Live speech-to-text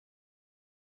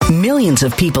Millions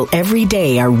of people every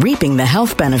day are reaping the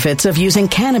health benefits of using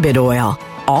cannabis oil,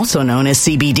 also known as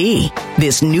CBD.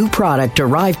 This new product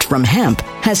derived from hemp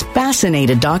has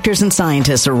fascinated doctors and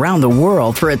scientists around the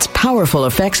world for its powerful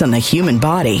effects on the human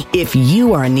body. If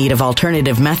you are in need of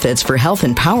alternative methods for health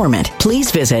empowerment, please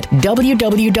visit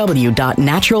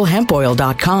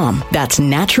www.naturalhempoil.com. That's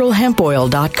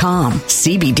naturalhempoil.com.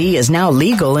 CBD is now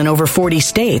legal in over 40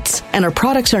 states, and our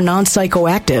products are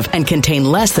non-psychoactive and contain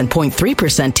less than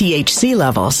 0.3% THC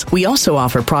levels. We also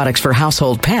offer products for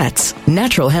household pets.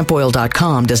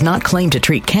 Naturalhempoil.com does not claim to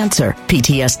treat cancer,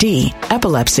 PTSD,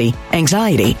 epilepsy,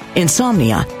 anxiety,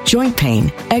 insomnia, joint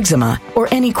pain, eczema, or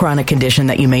any chronic condition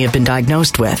that you may have been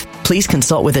diagnosed with. Please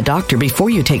consult with a doctor before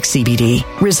you take CBD.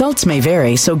 Results may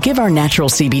vary, so give our natural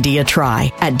CBD a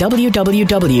try at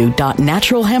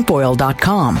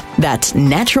www.naturalhempoil.com. That's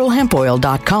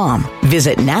naturalhempoil.com.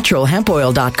 Visit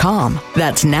naturalhempoil.com.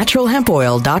 That's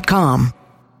naturalhempoil.com.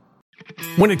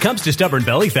 When it comes to stubborn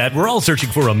belly fat, we're all searching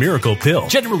for a miracle pill.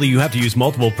 Generally, you have to use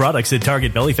multiple products that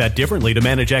target belly fat differently to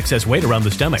manage excess weight around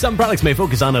the stomach. Some products may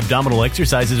focus on abdominal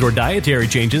exercises or dietary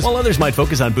changes, while others might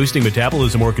focus on boosting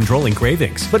metabolism or controlling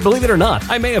cravings. But believe it or not,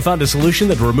 I may have found a solution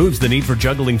that removes the need for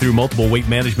juggling through multiple weight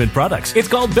management products. It's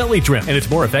called Belly Trim, and it's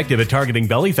more effective at targeting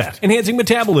belly fat, enhancing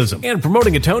metabolism, and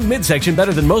promoting a toned midsection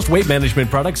better than most weight management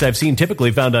products I've seen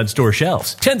typically found on store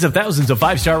shelves. Tens of thousands of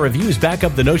 5-star reviews back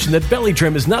up the notion that Belly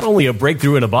Trim is not only a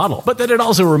breakthrough in a bottle, but that it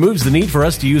also removes the need for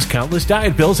us to use countless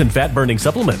diet pills and fat-burning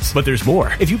supplements. But there's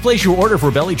more. If you place your order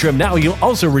for Belly Trim now, you'll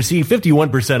also receive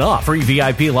 51% off, free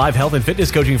VIP live health and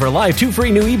fitness coaching for life, 2 free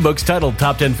new ebooks titled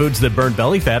Top 10 Foods That Burn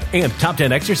Belly Fat and Top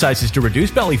 10 Exercises to Reduce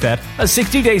Belly Fat, a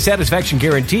 60-day satisfaction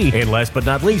guarantee, and last but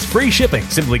not least, free shipping.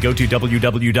 Simply go to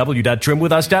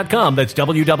www.trimwithus.com. That's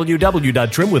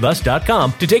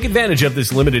www.trimwithus.com to take advantage of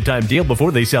this limited time deal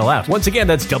before they sell out. Once again,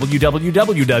 that's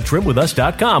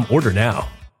www.trimwithus.com. Order now.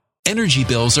 Energy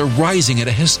bills are rising at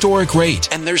a historic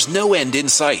rate, and there's no end in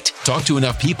sight. Talk to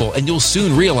enough people, and you'll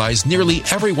soon realize nearly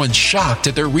everyone's shocked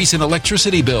at their recent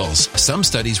electricity bills. Some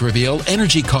studies reveal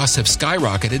energy costs have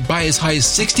skyrocketed by as high as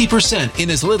 60%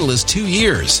 in as little as 2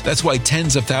 years. That's why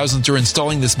tens of thousands are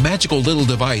installing this magical little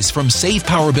device from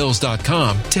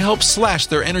SavePowerBills.com to help slash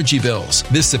their energy bills.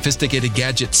 This sophisticated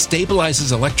gadget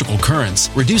stabilizes electrical currents,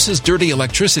 reduces dirty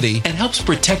electricity, and helps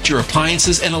protect your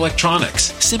appliances and electronics.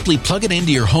 Simply plug it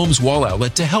into your home's wall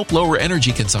outlet to help lower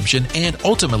energy consumption and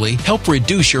ultimately help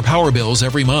reduce your power bills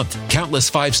every month.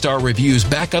 Countless 5-star reviews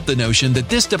back up the notion that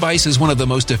this device is one of the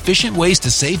most efficient ways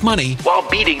to save money while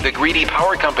beating the greedy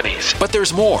power companies. But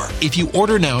there's more. If you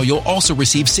order now, you'll also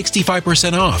receive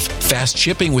 65% off, fast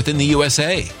shipping within the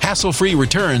USA, hassle-free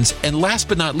returns, and last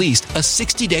but not least, a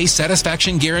 60-day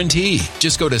satisfaction guarantee.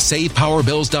 Just go to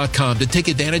SavePowerBills.com to take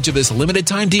advantage of this limited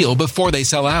time deal before they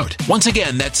sell out. Once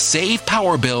again, that's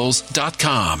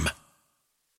SavePowerBills.com.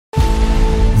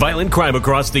 Violent crime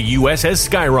across the U.S. has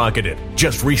skyrocketed.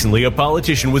 Just recently, a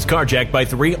politician was carjacked by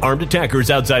 3 armed attackers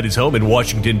outside his home in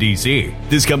Washington, D.C.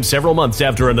 This comes several months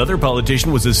after another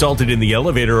politician was assaulted in the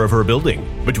elevator of her building.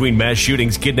 Between mass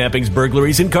shootings, kidnappings,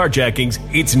 burglaries, and carjackings,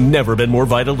 it's never been more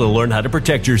vital to learn how to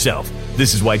protect yourself.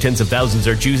 This is why tens of thousands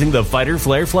are choosing the Fighter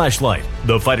Flare flashlight.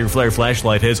 The Fighter Flare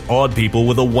flashlight has awed people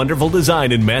with a wonderful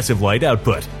design and massive light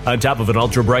output. On top of an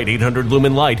ultra-bright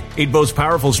 800-lumen light, it boasts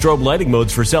powerful strobe lighting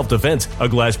modes for self-defense, a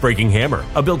glass-breaking hammer,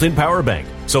 a built-in power bank,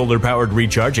 solar-powered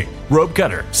recharging, rope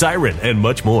cutter, siren, and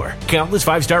much more. Countless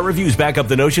 5-star reviews back up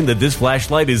the notion that this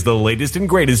flashlight is the latest and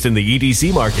greatest in the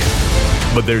EDC market.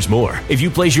 But there's more. If you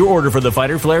place your order for the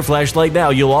Fighter Flare flashlight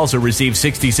now, you'll also receive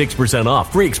 66%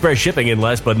 off, free express shipping, and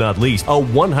last but not least, a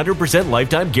 100%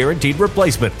 lifetime guaranteed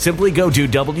replacement. Simply go to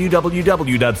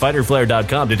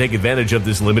www.fighterflare.com to take advantage of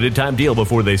this limited time deal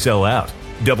before they sell out.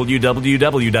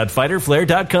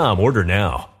 www.fighterflare.com. Order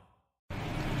now.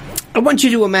 I want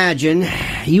you to imagine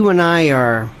you and I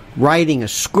are writing a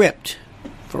script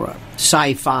for a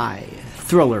sci-fi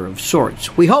thriller of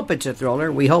sorts. We hope it's a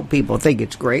thriller. We hope people think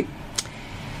it's great.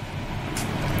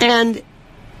 And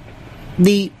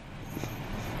the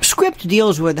script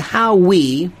deals with how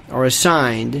we are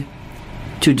assigned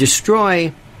to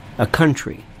destroy a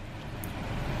country.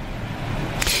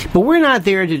 But we're not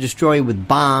there to destroy with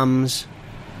bombs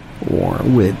or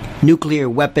with nuclear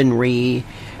weaponry.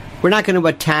 We're not going to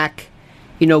attack,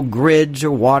 grids or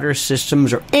water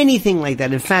systems or anything like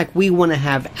that. In fact, we want to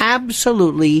have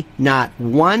absolutely not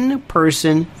one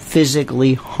person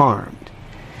physically harmed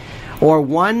or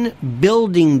one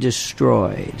building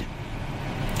destroyed.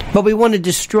 But we want to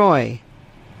destroy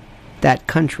that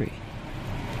country.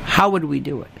 How would we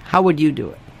do it? How would you do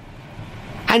it?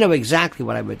 I know exactly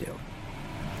what I would do.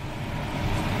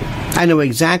 I know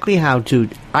exactly how to,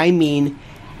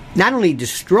 not only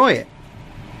destroy it,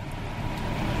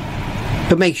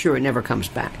 but make sure it never comes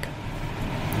back.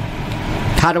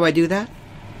 How do I do that?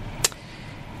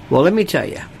 Well, let me tell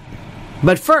you.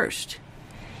 But first,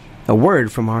 a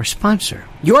word from our sponsor.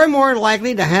 You're more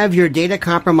likely to have your data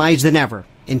compromised than ever.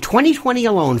 In 2020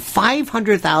 alone,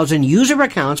 500,000 user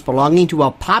accounts belonging to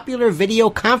a popular video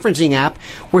conferencing app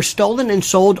were stolen and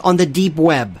sold on the deep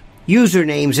web.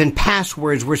 Usernames and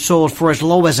passwords were sold for as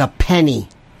low as a penny.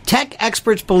 Tech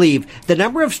experts believe the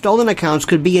number of stolen accounts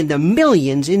could be in the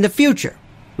millions in the future.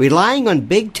 Relying on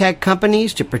big tech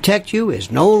companies to protect you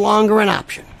is no longer an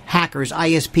option. Hackers,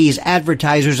 ISPs,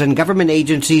 advertisers, and government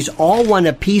agencies all want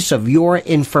a piece of your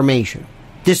information.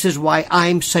 This is why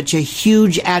I'm such a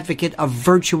huge advocate of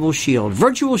Virtual Shield.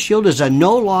 Virtual Shield is a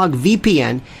no-log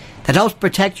VPN that helps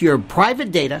protect your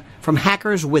private data from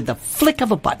hackers with the flick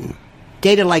of a button.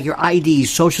 Data like your ID,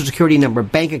 social security number,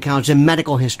 bank accounts, and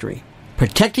medical history.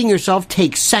 Protecting yourself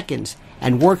takes seconds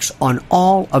and works on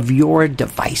all of your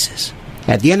devices.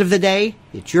 At the end of the day,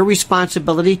 it's your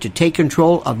responsibility to take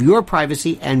control of your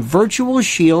privacy, and Virtual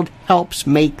Shield helps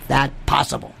make that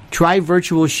possible. Try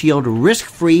Virtual Shield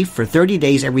risk-free for 30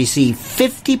 days and receive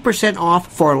 50% off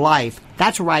for life.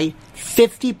 That's right,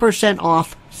 50%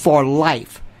 off for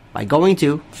life by going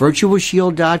to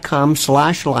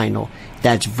virtualshield.com/Lionel.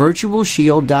 That's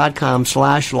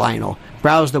virtualshield.com/Lionel.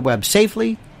 Browse the web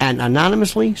safely and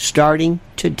anonymously starting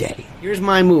today. Here's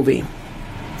my movie.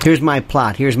 Here's my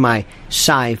plot. Here's my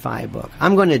sci-fi book.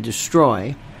 I'm going to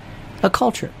destroy a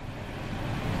culture.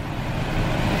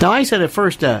 Now, I said at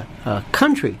first a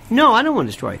country. No, I don't want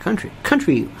to destroy a country.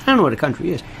 Country, I don't know what a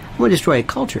country is. I want to destroy a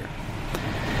culture.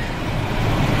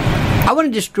 I want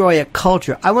to destroy a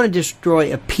culture. I want to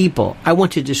destroy a people. I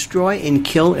want to destroy and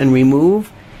kill and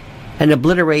remove and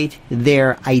obliterate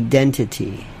their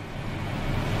identity,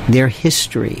 their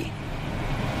history,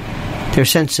 their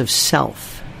sense of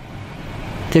self,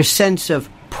 their sense of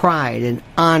pride and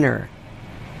honor,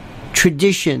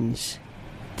 traditions,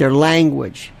 their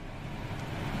language,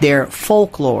 their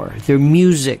folklore, their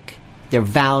music, their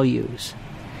values.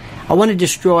 I want to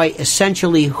destroy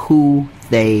essentially who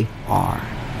they are.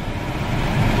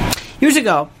 Years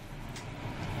ago,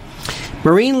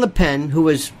 Marine Le Pen, who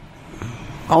was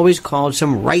always called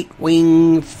some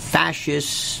right-wing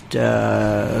fascist,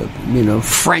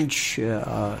 French,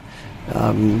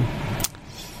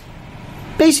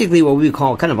 basically what we would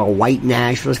call kind of a white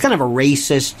nationalist, kind of a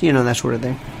racist, that sort of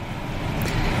thing.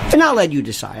 And I'll let you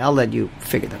decide. I'll let you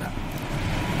figure that out.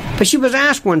 But she was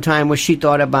asked one time what she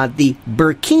thought about the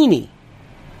burkini.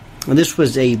 And this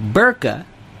was a burqa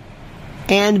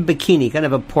and bikini, kind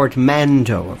of a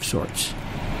portmanteau of sorts.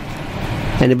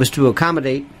 And it was to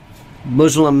accommodate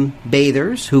Muslim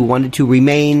bathers who wanted to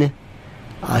remain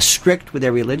strict with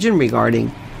their religion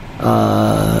regarding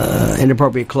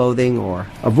inappropriate clothing or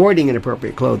avoiding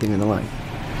inappropriate clothing and the like.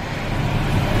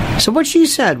 So what she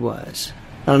said was,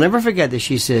 I'll never forget this,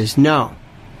 she says, no,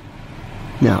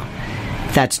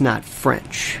 that's not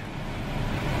French.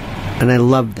 And I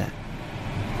love that.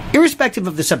 Irrespective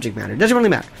of the subject matter, it doesn't really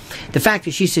matter. The fact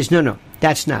that she says, no,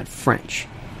 that's not French.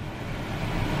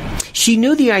 She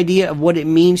knew the idea of what it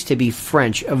means to be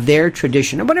French, of their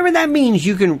tradition. And whatever that means,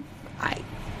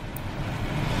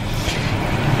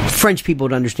 French people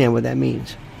don't understand what that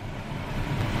means.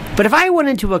 But if I went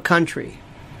into a country,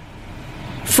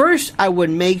 first I would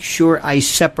make sure I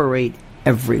separate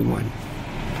everyone.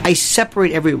 I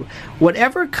separate everyone.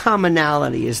 Whatever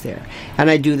commonality is there. And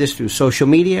I do this through social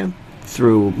media,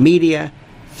 through media,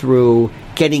 through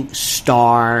getting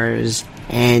stars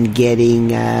and getting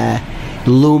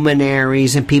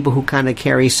luminaries and people who kind of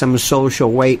carry some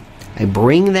social weight. I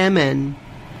bring them in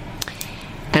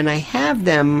and I have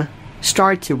them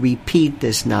start to repeat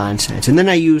this nonsense. And then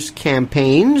I use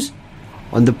campaigns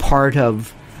on the part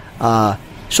of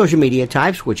social media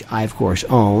types, which I, of course,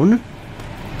 own.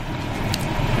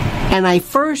 And I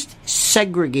first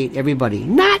segregate everybody,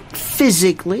 not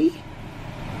physically,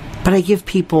 but I give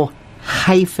people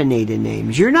hyphenated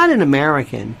names. You're not an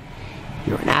American.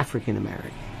 You're an African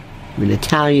American. You're an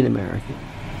Italian American.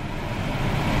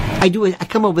 I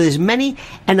come up with as many,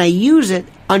 and I use it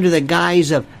under the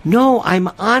guise of, no, I'm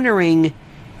honoring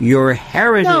your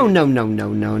heritage.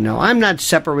 No. I'm not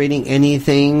separating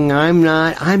anything.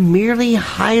 I'm merely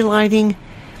highlighting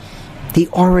the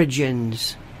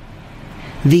origins,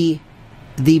 the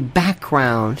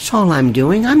background. That's all I'm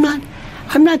doing. I'm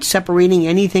not separating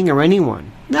anything or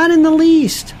anyone. Not in the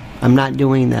least. I'm not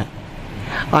doing that.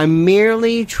 I'm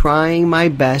merely trying my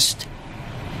best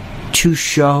to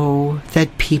show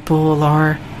that people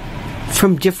are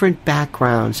from different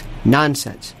backgrounds.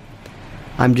 Nonsense.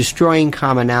 I'm destroying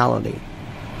commonality.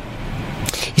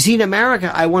 You You see, in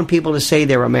America, I want people to say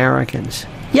they're Americans.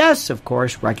 Yes, of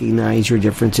course, recognize your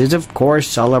differences. Of course,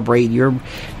 celebrate your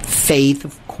faith.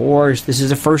 Of course, this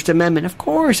is the First Amendment. Of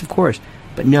course.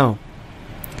 But no.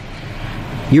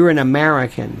 You're an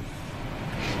American.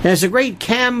 And as the great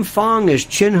Cam Fong, as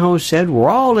Chin Ho said, we're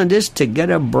all in this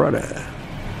together, brother.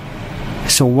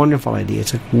 It's a wonderful idea.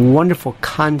 It's a wonderful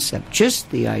concept. Just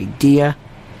the idea,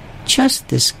 just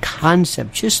this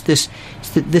concept, just this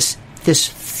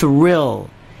thrill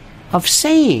of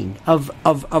saying, of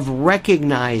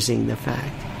recognizing the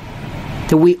fact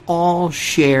that we all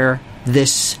share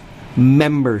this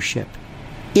membership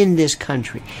in this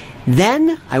country.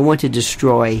 Then I want to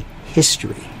destroy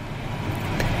history.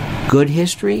 Good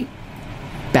history,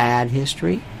 bad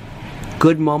history,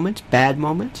 good moments, bad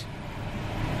moments,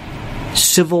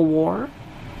 Civil War,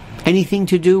 anything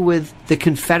to do with the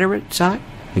Confederate side,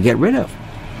 we get rid of.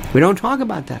 We don't talk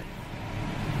about that.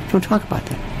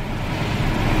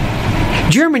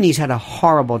 Germany's had a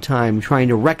horrible time trying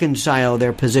to reconcile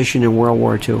their position in World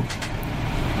War II.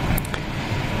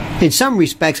 In some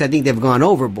respects, I think they've gone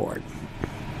overboard.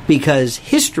 Because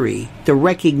history, the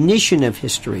recognition of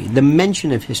history, the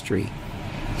mention of history,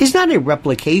 is not a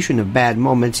replication of bad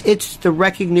moments. It's the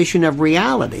recognition of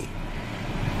reality.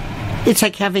 It's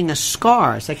like having a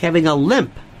scar. It's like having a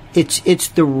limp. It's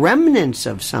the remnants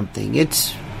of something.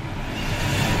 It's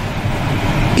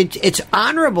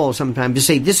honorable sometimes to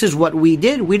say, this is what we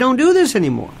did. We don't do this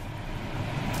anymore.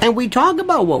 And we talk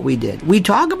about what we did. We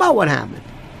talk about what happened.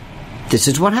 This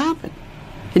is what happened.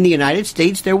 In the United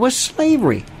States, there was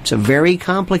slavery. It's a very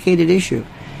complicated issue.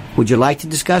 Would you like to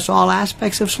discuss all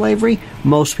aspects of slavery?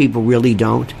 Most people really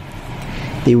don't.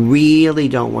 They really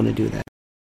don't want to do that.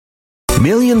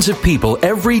 Millions of people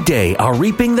every day are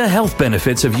reaping the health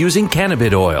benefits of using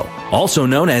cannabis oil, also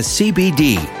known as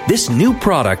CBD. This new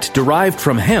product derived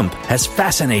from hemp has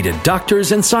fascinated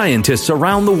doctors and scientists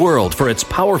around the world for its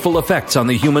powerful effects on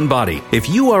the human body. If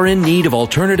you are in need of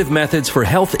alternative methods for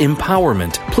health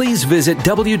empowerment, please visit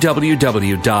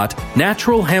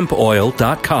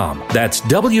www.naturalhempoil.com. That's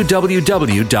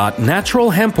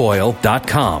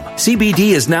www.naturalhempoil.com. CBD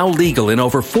is now legal in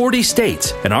over 40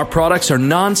 states, and our products are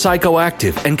non-psychoactive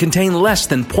and contain less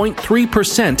than 0.3%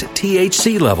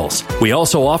 THC levels. We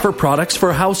also offer products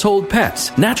for household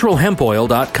pets.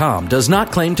 NaturalHempOil.com does not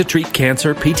claim to treat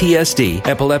cancer, PTSD,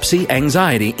 epilepsy,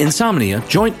 anxiety, insomnia,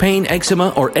 joint pain, eczema,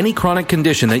 or any chronic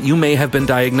condition that you may have been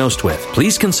diagnosed with.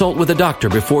 Please consult with a doctor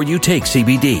before you take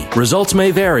CBD. Results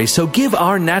may vary, so give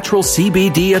our natural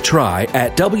CBD a try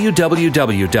at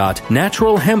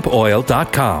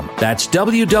www.naturalhempoil.com. That's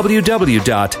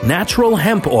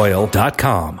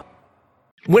www.naturalhempoil.com.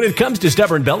 When it comes to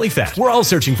stubborn belly fat, we're all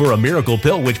searching for a miracle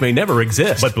pill which may never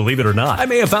exist. But believe it or not, I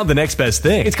may have found the next best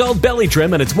thing. It's called Belly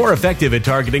Trim, and it's more effective at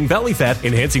targeting belly fat,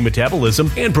 enhancing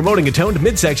metabolism, and promoting a toned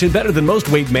midsection better than most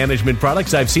weight management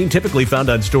products I've seen typically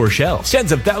found on store shelves.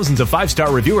 Tens of thousands of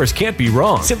 5-star reviewers can't be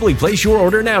wrong. Simply place your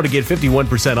order now to get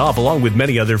 51% off along with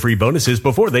many other free bonuses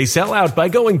before they sell out by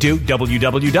going to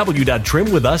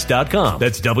www.trimwithus.com.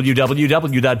 That's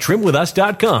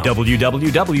www.trimwithus.com.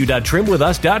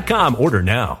 www.trimwithus.com. Order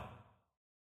now.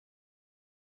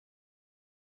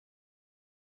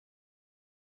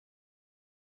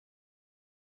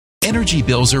 Energy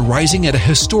bills are rising at a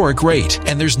historic rate,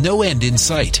 and there's no end in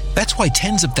sight. That's why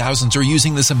tens of thousands are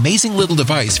using this amazing little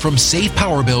device from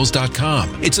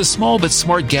SavePowerBills.com. It's a small but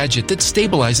smart gadget that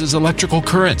stabilizes electrical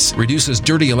currents, reduces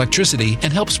dirty electricity,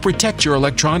 and helps protect your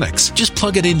electronics. Just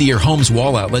plug it into your home's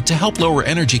wall outlet to help lower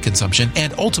energy consumption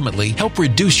and ultimately help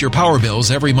reduce your power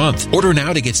bills every month. Order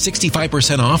now to get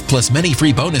 65% off plus many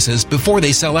free bonuses before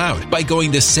they sell out by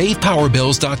going to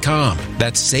SavePowerBills.com.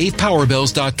 That's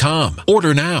SavePowerBills.com.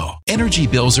 Order now. Energy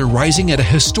bills are rising at a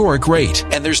historic rate,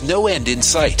 and there's no end in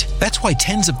sight. That's why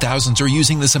tens of thousands are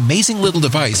using this amazing little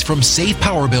device from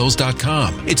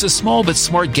SavePowerBills.com. It's a small but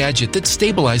smart gadget that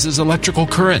stabilizes electrical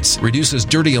currents, reduces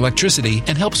dirty electricity,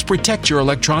 and helps protect your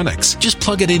electronics. Just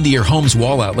plug it into your home's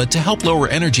wall outlet to help lower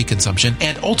energy consumption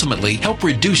and ultimately help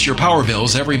reduce your power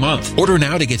bills every month. Order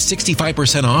now to get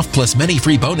 65% off plus many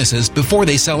free bonuses before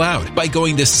they sell out by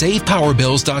going to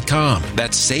SavePowerBills.com.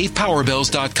 That's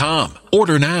SavePowerBills.com.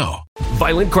 Order now.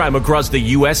 Violent crime across the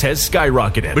U.S. has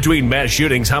skyrocketed. Between mass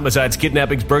shootings, homicides,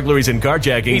 kidnappings, burglaries, and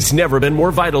carjacking, it's never been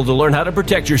more vital to learn how to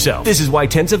protect yourself. This is why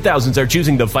tens of thousands are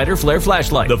choosing the Fighter Flare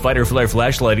flashlight. The Fighter Flare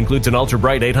flashlight includes an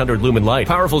ultra-bright 800 lumen light,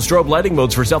 powerful strobe lighting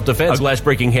modes for self-defense, a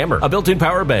glass-breaking hammer, a built-in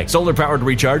power bank, solar-powered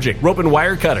recharging, rope and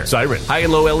wire cutter, siren, high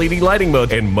and low LED lighting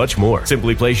mode, and much more.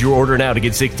 Simply place your order now to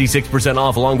get 66%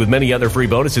 off along with many other free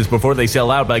bonuses before they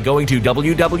sell out by going to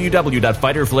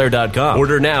www.fighterflare.com.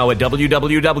 Order now at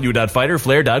www.fighterflare.com.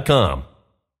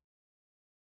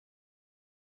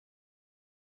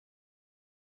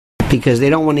 because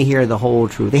they don't want to hear the whole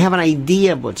truth. They have an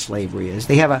idea of what slavery is.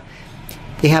 They have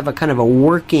a kind of a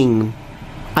working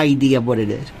idea of what it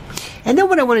is. And then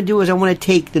what I want to do is I want to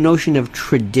take the notion of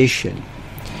tradition,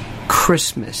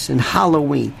 Christmas and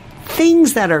Halloween,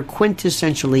 things that are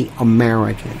quintessentially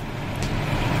American.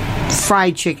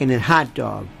 Fried chicken and hot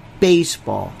dog,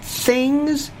 baseball,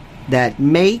 things that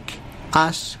make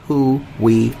us who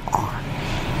we are.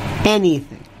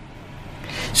 Anything.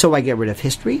 So I get rid of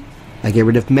history, I get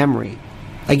rid of memory.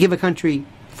 I give a country,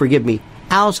 forgive me,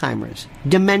 Alzheimer's,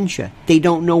 dementia. They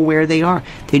don't know where they are.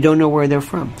 They don't know where they're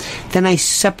from. Then I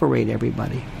separate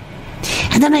everybody.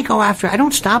 And then I go after, I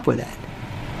don't stop with that.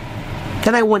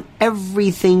 Then I want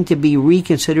everything to be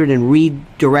reconsidered and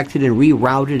redirected and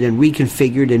rerouted and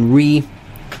reconfigured and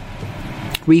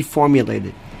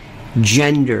reformulated.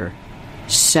 Gender,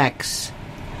 sex,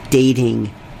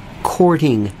 dating,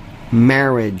 courting,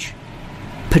 marriage,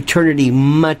 paternity,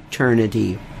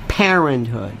 maternity,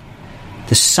 parenthood,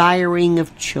 the siring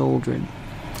of children,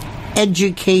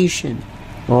 education,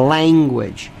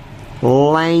 language.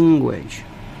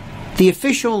 The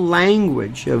official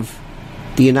language of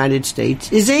the United States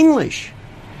is English.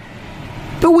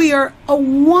 But we are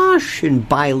awash in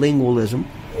bilingualism.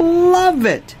 Love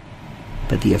it.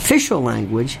 But the official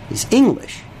language is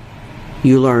English.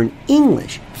 You learn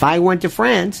English. If I went to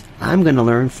France, I'm going to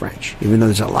learn French. Even though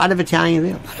there's a lot of Italian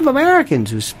there, a lot of Americans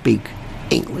who speak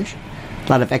English, a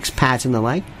lot of expats and the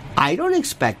like. I don't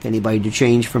expect anybody to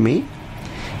change for me.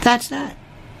 That's that.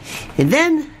 And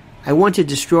then I want to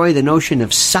destroy the notion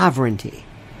of sovereignty.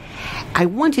 I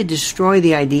want to destroy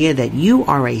the idea that you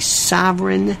are a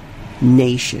sovereign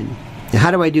nation. Now,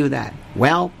 how do I do that?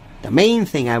 Well, the main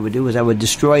thing I would do is I would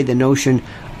destroy the notion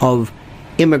of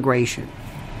immigration.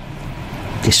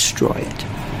 Destroy it.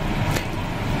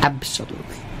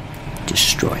 Absolutely.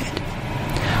 Destroy it.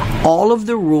 All of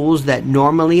the rules that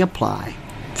normally apply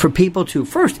for people to,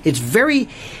 first, it's very,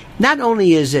 not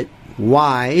only is it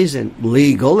wise and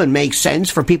legal and makes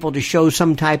sense for people to show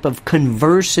some type of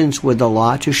conversance with the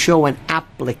law, to show an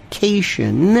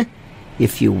application,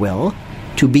 if you will,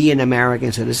 to be an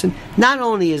American citizen. Not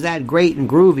only is that great and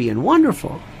groovy and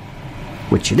wonderful,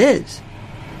 which it is,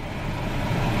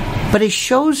 but it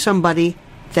shows somebody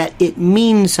that it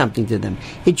means something to them.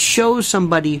 It shows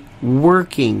somebody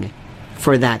working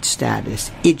for that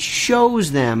status. It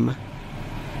shows them,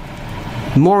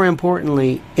 more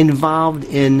importantly, involved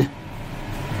in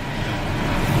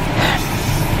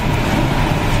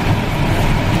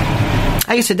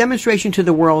I guess a demonstration to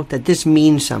the world that this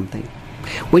means something.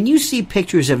 When you see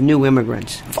pictures of new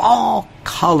immigrants of all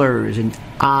colors and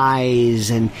eyes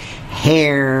and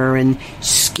hair and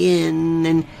skin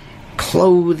and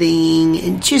clothing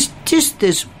and just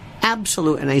this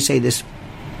absolute, and I say this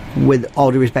with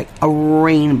all due respect, a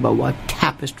rainbow, a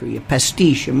tapestry, a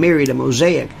pastiche, a myriad, a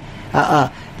mosaic,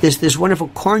 this wonderful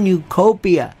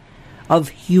cornucopia of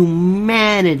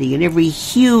humanity in every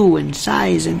hue and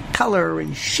size and color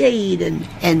and shade and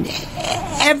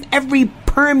every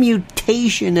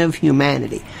permutation of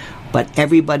humanity. But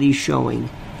everybody's showing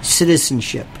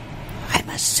citizenship. I'm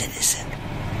a citizen.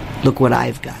 Look what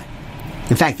I've got.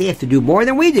 In fact, they have to do more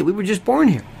than we did. We were just born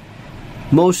here.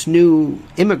 Most new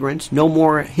immigrants know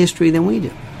more history than we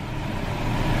do.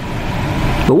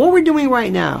 But what we're doing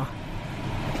right now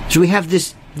is we have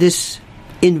this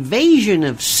invasion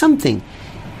of something,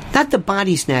 not the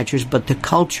body snatchers, but the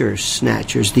culture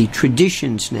snatchers, the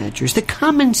tradition snatchers, the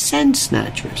common sense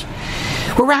snatchers.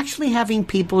 We're actually having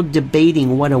people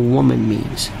debating what a woman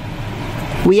means.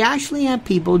 We actually have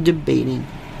people debating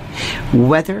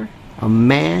whether a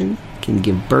man can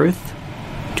give birth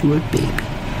to a baby.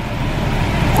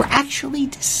 We're actually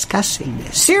discussing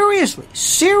this. Seriously,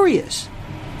 serious.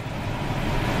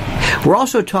 We're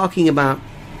also talking about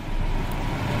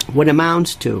what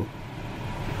amounts to,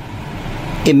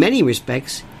 in many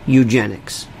respects,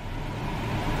 eugenics.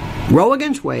 Roe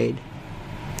against Wade.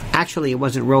 Actually, it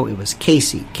wasn't Roe, it was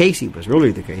Casey. Casey was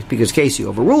really the case because Casey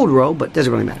overruled Roe, but it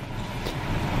doesn't really matter.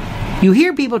 You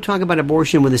hear people talk about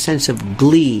abortion with a sense of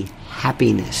glee,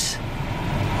 happiness,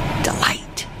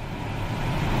 delight.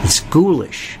 It's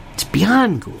ghoulish. It's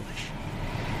beyond ghoulish.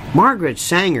 Margaret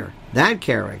Sanger, that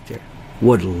character,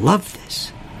 would love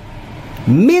this.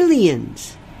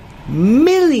 Millions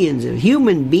of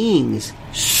human beings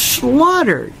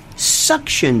slaughtered,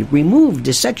 suctioned, removed,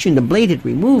 dissectioned, ablated,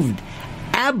 removed,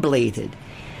 ablated,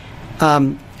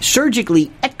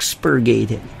 surgically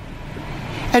expurgated.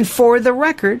 And for the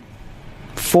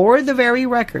very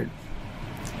record,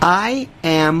 I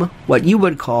am what you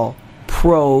would call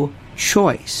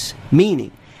pro-choice,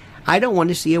 meaning I don't want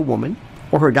to see a woman,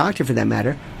 or her doctor for that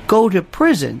matter, go to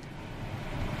prison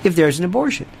if there's an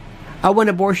abortion. I want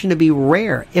abortion to be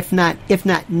rare, if not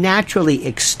naturally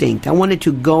extinct. I want it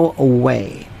to go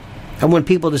away. I want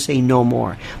people to say no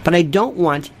more. But I don't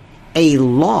want a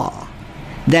law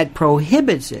that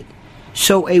prohibits it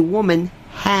so a woman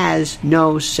has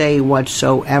no say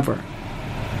whatsoever.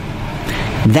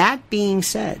 That being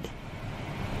said,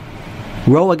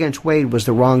 Roe against Wade was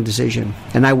the wrong decision,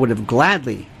 and I would have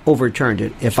gladly overturned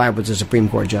it if I was a Supreme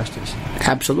Court justice.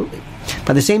 Absolutely.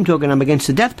 By the same token, I'm against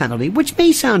the death penalty, which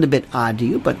may sound a bit odd to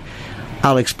you, but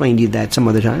I'll explain to you that some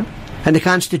other time. And the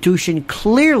Constitution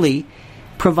clearly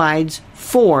provides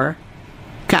for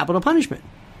capital punishment.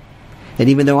 And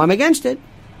even though I'm against it,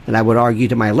 and I would argue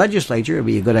to my legislature it would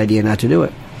be a good idea not to do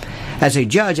it, as a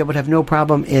judge, I would have no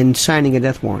problem in signing a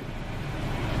death warrant.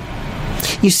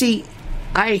 You see,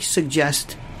 I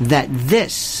suggest that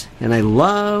this, and I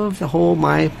love the whole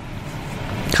my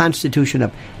Constitution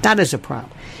up, that is a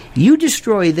problem. You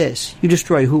destroy this, you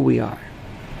destroy who we are.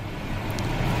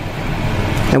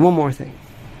 And one more thing.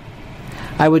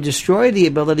 I would destroy the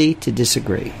ability to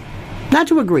disagree. Not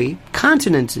to agree.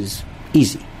 Consonance is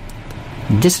easy.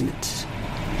 Dissonance.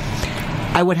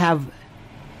 I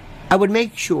would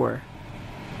make sure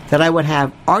that I would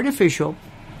have artificial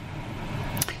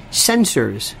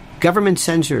censors,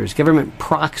 government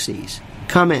proxies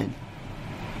come in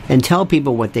and tell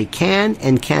people what they can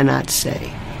and cannot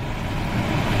say.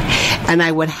 And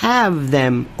I would have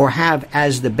them, or have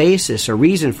as the basis or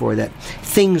reason for that,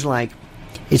 things like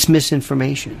it's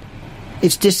misinformation,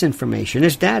 it's disinformation,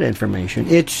 it's data information,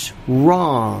 it's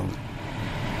wrong.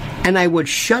 And I would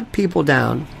shut people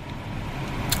down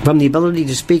from the ability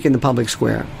to speak in the public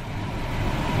square,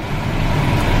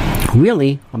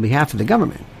 really on behalf of the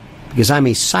government, because I'm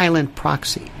a silent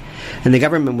proxy. And the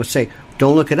government would say,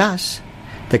 don't look at us.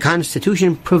 The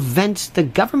Constitution prevents the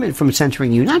government from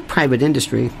censoring you, not private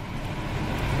industry.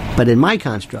 But in my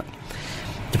construct,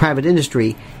 the private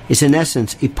industry is in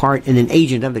essence a part and an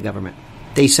agent of the government.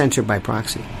 They censor by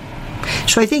proxy.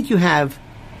 So I think you have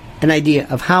an idea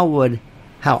of how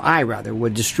I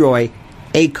would destroy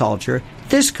a culture,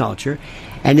 this culture,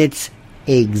 and it's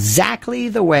exactly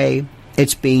the way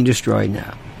it's being destroyed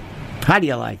now. How do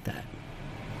you like that?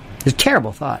 It's a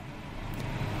terrible thought,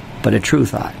 but a true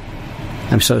thought.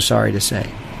 I'm so sorry to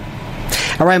say.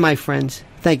 All right, my friends,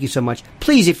 thank you so much.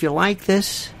 Please, if you like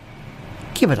this,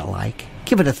 give it a like.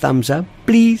 Give it a thumbs up,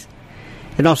 please.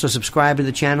 And also subscribe to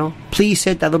the channel. Please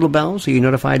hit that little bell so you're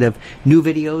notified of new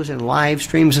videos and live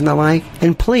streams and the like.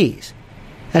 And please,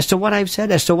 as to what I've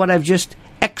said, as to what I've just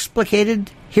explicated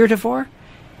heretofore,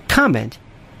 comment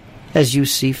as you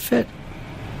see fit.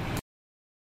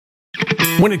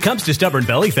 When it comes to stubborn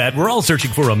belly fat, we're all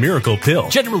searching for a miracle pill.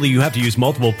 Generally, you have to use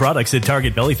multiple products that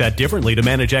target belly fat differently to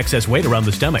manage excess weight around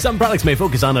the stomach. Some products may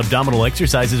focus on abdominal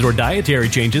exercises or dietary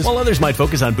changes, while others might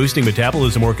focus on boosting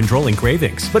metabolism or controlling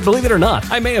cravings. But believe it or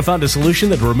not, I may have found a solution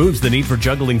that removes the need for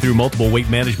juggling through multiple weight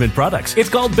management products. It's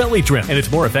called Belly Trim, and it's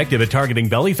more effective at targeting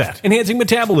belly fat, enhancing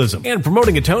metabolism, and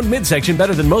promoting a toned midsection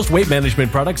better than most weight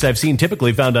management products I've seen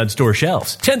typically found on store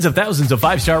shelves. Tens of thousands of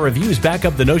 5-star reviews back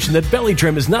up the notion that Belly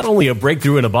Trim is not only a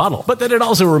breakthrough in a bottle, but that it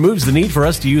also removes the need for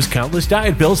us to use countless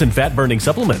diet pills and fat-burning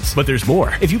supplements. But there's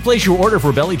more. If you place your order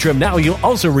for Belly Trim now, you'll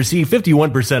also receive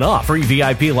 51% off, free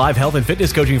VIP live health and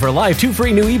fitness coaching for life, 2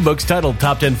 free new ebooks titled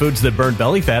Top 10 Foods That Burn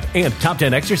Belly Fat and Top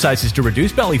 10 Exercises to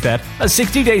Reduce Belly Fat, a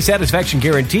 60-day satisfaction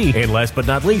guarantee, and last but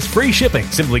not least, free shipping.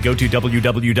 Simply go to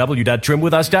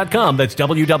www.trimwithus.com. That's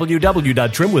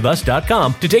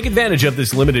www.trimwithus.com to take advantage of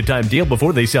this limited time deal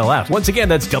before they sell out. Once again,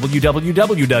 that's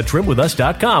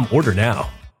www.trimwithus.com. Order now.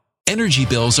 Energy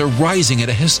bills are rising at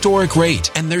a historic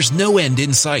rate, and there's no end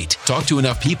in sight. Talk to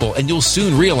enough people, and you'll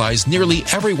soon realize nearly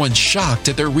everyone's shocked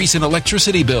at their recent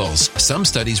electricity bills. Some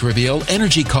studies reveal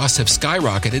energy costs have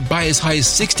skyrocketed by as high as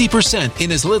 60%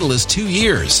 in as little as 2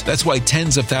 years. That's why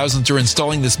tens of thousands are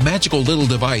installing this magical little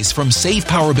device from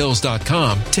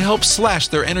SavePowerBills.com to help slash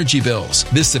their energy bills.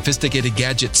 This sophisticated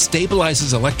gadget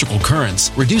stabilizes electrical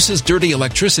currents, reduces dirty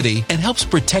electricity, and helps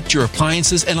protect your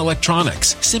appliances and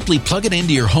electronics. Simply plug it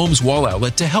into your home's wall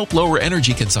outlet to help lower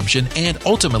energy consumption and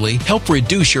ultimately help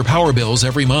reduce your power bills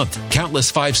every month.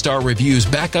 Countless 5-star reviews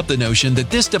back up the notion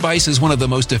that this device is one of the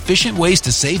most efficient ways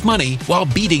to save money while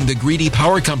beating the greedy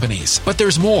power companies. But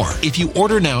there's more. If you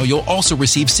order now, you'll also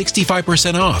receive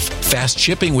 65% off, fast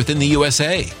shipping within the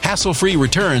USA, hassle-free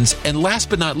returns, and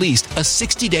last but not least, a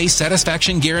 60-day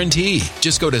satisfaction guarantee.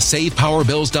 Just go to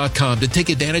SavePowerBills.com to take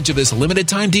advantage of this limited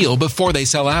time deal before they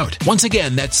sell out. Once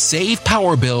again, that's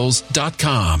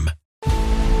SavePowerBills.com.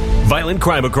 Violent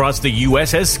crime across the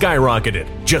U.S. has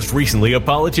skyrocketed. Just recently, a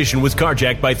politician was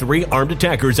carjacked by 3 armed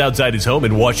attackers outside his home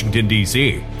in Washington,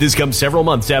 D.C. This comes several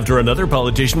months after another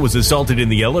politician was assaulted in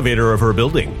the elevator of her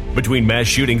building. Between mass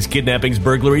shootings, kidnappings,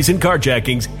 burglaries, and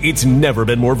carjackings, it's never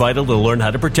been more vital to learn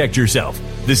how to protect yourself.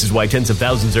 This is why tens of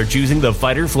thousands are choosing the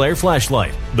Fighter Flare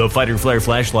flashlight. The Fighter Flare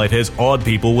flashlight has awed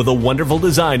people with a wonderful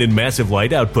design and massive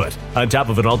light output. On top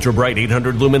of an ultra-bright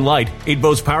 800-lumen light, it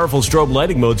boasts powerful strobe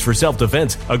lighting modes for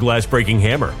self-defense, a glass-breaking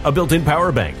hammer, a built-in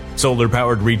power bank,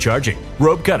 solar-powered recharging,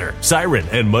 rope cutter, siren,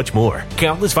 and much more.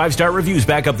 Countless 5-star reviews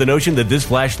back up the notion that this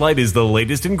flashlight is the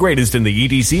latest and greatest in the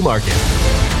EDC market.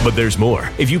 But there's more.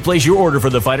 If you place your order for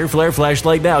the Fighter Flare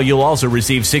flashlight now, you'll also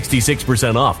receive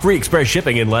 66% off, free express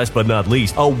shipping, and last but not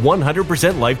least, a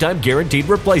 100% lifetime guaranteed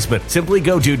replacement. Simply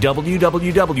go to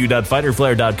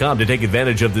www.fighterflare.com to take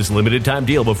advantage of this limited time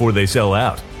deal before they sell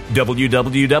out.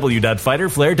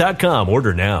 www.fighterflare.com.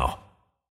 Order now.